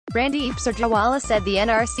Randeep Surjewala said the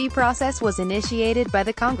NRC process was initiated by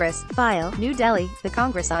the Congress. File, New Delhi. The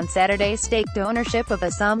Congress on Saturday staked ownership of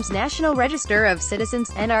Assam's National Register of Citizens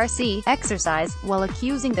 (NRC) exercise, while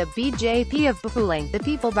accusing the BJP of befooling the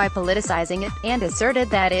people by politicizing it, and asserted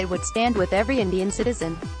that it would stand with every Indian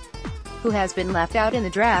citizen who has been left out in the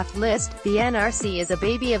draft list. The NRC is a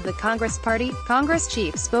baby of the Congress Party, Congress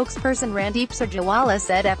chief spokesperson Randeep Surjewala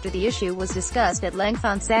said after the issue was discussed at length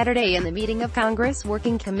on Saturday in the meeting of Congress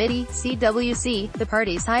Working Committee, CWC, the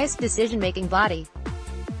party's highest decision-making body.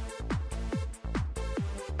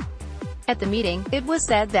 At the meeting, it was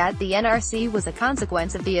said that the NRC was a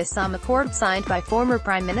consequence of the Assam Accord signed by former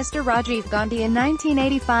Prime Minister Rajiv Gandhi in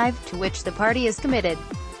 1985, to which the party is committed.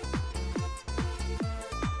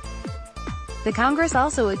 The Congress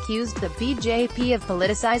also accused the BJP of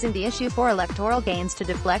politicizing the issue for electoral gains to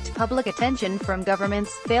deflect public attention from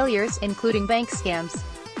government's failures, including bank scams.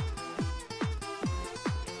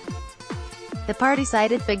 The party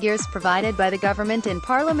cited figures provided by the government in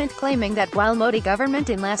Parliament claiming that while Modi government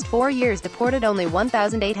in last 4 years deported only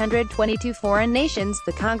 1,822 foreign nations,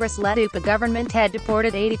 the Congress-led UPA government had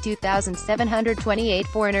deported 82,728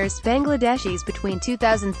 foreigners, Bangladeshis between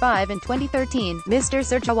 2005 and 2013. Mr.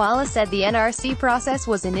 Surjewala said the NRC process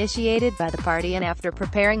was initiated by the party and after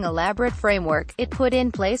preparing elaborate framework, it put in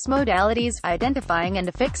place modalities, identifying and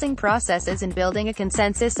affixing processes and building a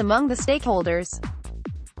consensus among the stakeholders.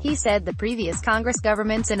 He said the previous Congress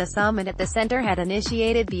governments in Assam and at the center had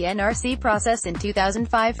initiated the NRC process in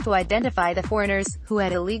 2005 to identify the foreigners who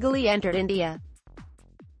had illegally entered India.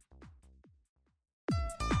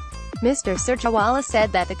 Mr. Surjewala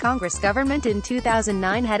said that the Congress government in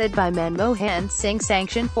 2009 headed by Manmohan Singh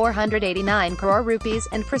sanctioned 489 crore rupees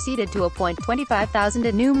and proceeded to appoint 25,000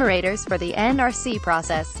 enumerators for the NRC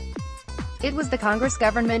process. It was the Congress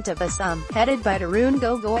government of Assam, headed by Tarun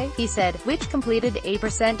Gogoi, he said, which completed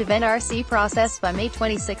 8% of NRC process by May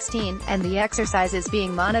 2016, and the exercise is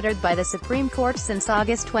being monitored by the Supreme Court since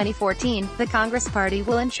August 2014. The Congress Party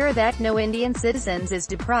will ensure that no Indian citizen is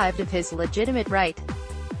deprived of his legitimate right.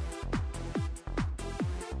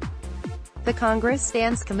 The Congress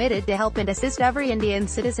stands committed to help and assist every Indian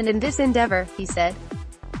citizen in this endeavor, he said.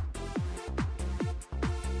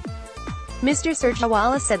 Mr.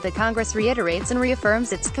 Surjewala said the Congress reiterates and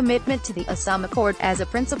reaffirms its commitment to the Assam Accord as a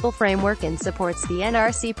principal framework and supports the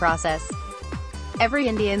NRC process. Every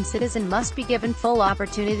Indian citizen must be given full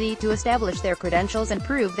opportunity to establish their credentials and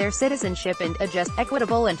prove their citizenship in a just,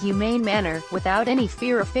 equitable and humane manner, without any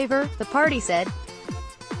fear or favor, the party said.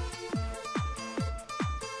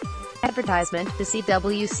 Advertisement. The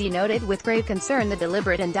CWC noted with grave concern the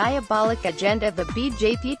deliberate and diabolic agenda of the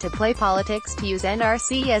BJP to play politics, to use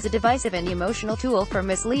NRC as a divisive and emotional tool for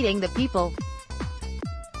misleading the people.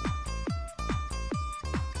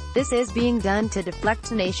 This is being done to deflect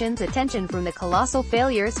the nation's attention from the colossal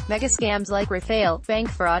failures, mega scams like Rafale, bank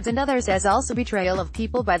frauds and others, as also betrayal of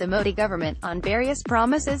people by the Modi government on various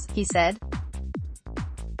promises, he said.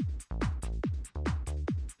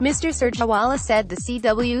 Mr. Surjewala said the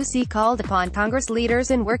CWC called upon Congress leaders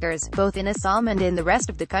and workers, both in Assam and in the rest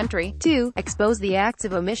of the country, to expose the acts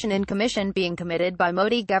of omission and commission being committed by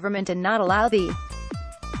Modi government and not allow the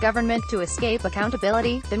government to escape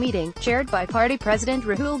accountability. The meeting, chaired by party president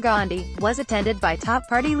Rahul Gandhi, was attended by top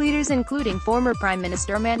party leaders including former Prime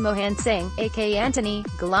Minister Manmohan Singh, A.K. Antony,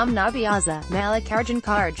 Ghulam Nabi Azad, Mallikarjun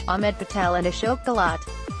Kharge, Ahmed Patel and Ashok Gehlot.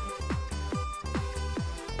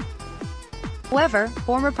 However,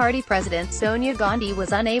 former party president Sonia Gandhi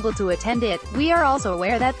was unable to attend it. We are also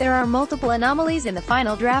aware that there are multiple anomalies in the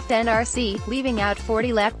final draft NRC, leaving out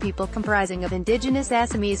 40 lakh people comprising of indigenous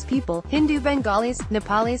Assamese people, Hindu Bengalis,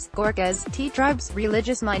 Nepalis, Gorkhas, T-tribes,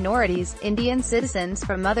 religious minorities, Indian citizens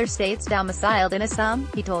from other states domiciled in Assam,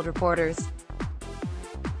 he told reporters.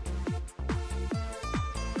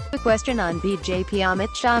 The question on BJP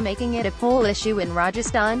Amit Shah making it a poll issue in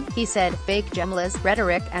Rajasthan, he said, fake jumlas,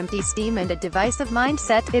 rhetoric, empty steam and a divisive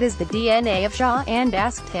mindset, it is the DNA of Shah, and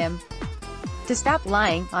asked him to stop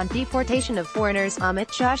lying. On deportation of foreigners,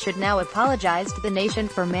 Amit Shah should now apologize to the nation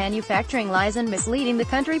for manufacturing lies and misleading the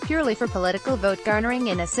country purely for political vote garnering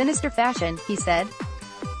in a sinister fashion, he said.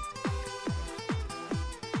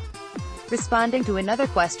 Responding to another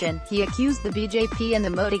question, he accused the BJP and the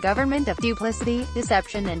Modi government of duplicity,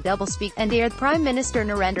 deception and doublespeak, and dared Prime Minister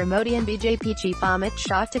Narendra Modi and BJP chief Amit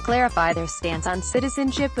Shah to clarify their stance on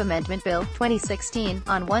Citizenship Amendment Bill, 2016,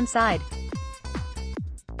 on one side.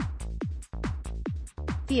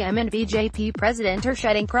 PM and BJP president are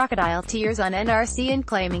shedding crocodile tears on NRC and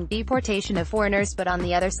claiming deportation of foreigners, but on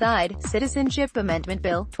the other side, Citizenship Amendment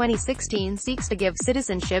Bill, 2016 seeks to give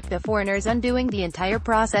citizenship to foreigners, undoing the entire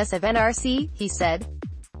process of NRC, he said.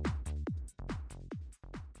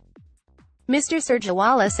 Mr.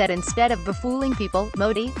 Surjewala said instead of befooling people,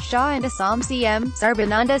 Modi, Shah and Assam CM,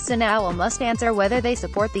 Sarbananda Sonowal must answer whether they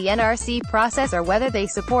support the NRC process or whether they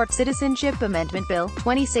support Citizenship Amendment Bill,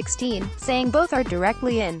 2016, saying both are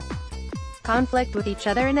directly in conflict with each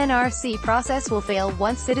other. An NRC process will fail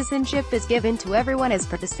once citizenship is given to everyone as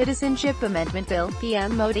per the Citizenship Amendment Bill.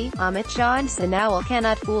 PM Modi, Amit Shah and Sonowal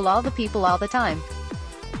cannot fool all the people all the time.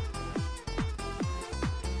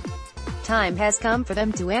 Time has come for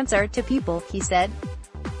them to answer to people, he said.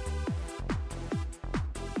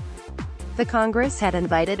 The Congress had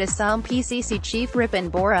invited Assam PCC chief Ripon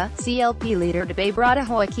Bora, CLP leader Debe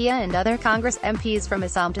Bratahoikia and other Congress MPs from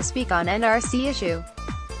Assam to speak on NRC issue.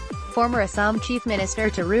 Former Assam Chief Minister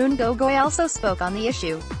Tarun Gogoi also spoke on the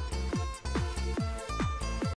issue.